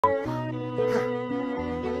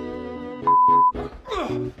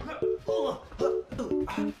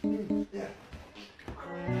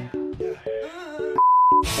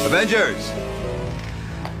Avengers!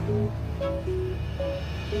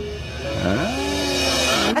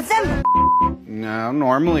 Assemble! No,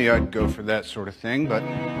 normally I'd go for that sort of thing, but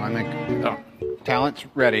I think talent's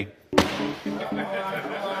ready.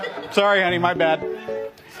 Sorry, honey, my bad.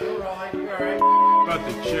 Cut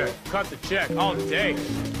the check. Cut the check all day.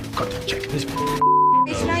 Cut the check. This.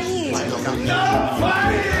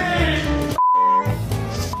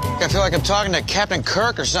 I feel like I'm talking to Captain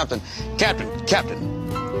Kirk or something. Captain.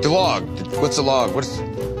 The log. What's the log? What's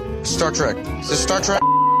Star Trek? Is this Star Trek?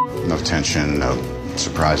 No tension, no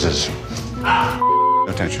surprises.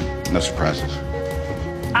 No tension, no surprises.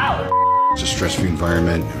 Ow! It's a stressful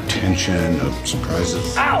environment, no tension, no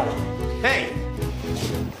surprises. Ow! Hey!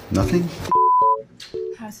 Nothing?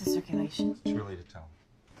 How's the circulation? Too early to tell.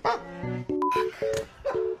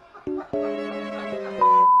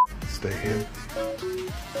 Stay here.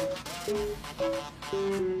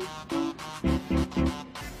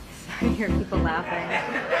 I hear people laughing.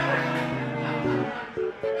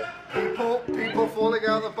 People falling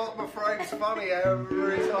out the bottom of frames funny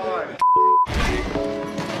every time.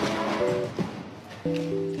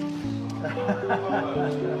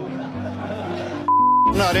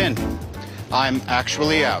 I'm not in. I'm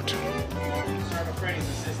actually out.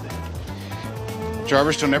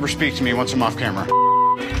 Jarvis, don't ever speak to me once I'm off camera.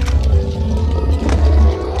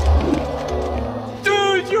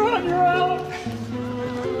 Dude, you're on your own!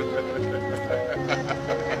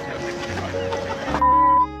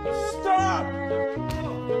 Stop!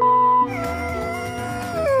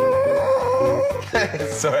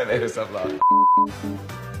 Sorry, they just stop laughing.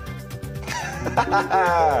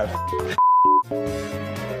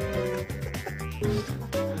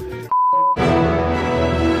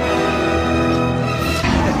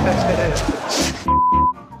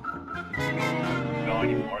 Go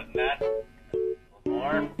any more than that? A little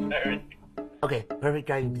more? There. Okay, perfect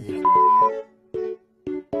guiding position.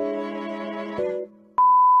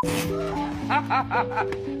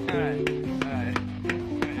 Alright.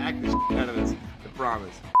 Act the shit out of this. I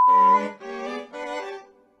promise.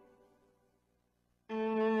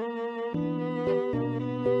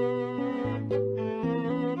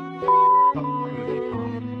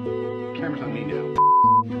 Camera's on me now.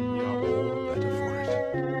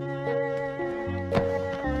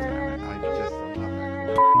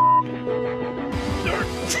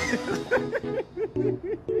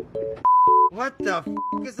 What the f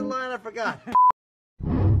is the line I forgot?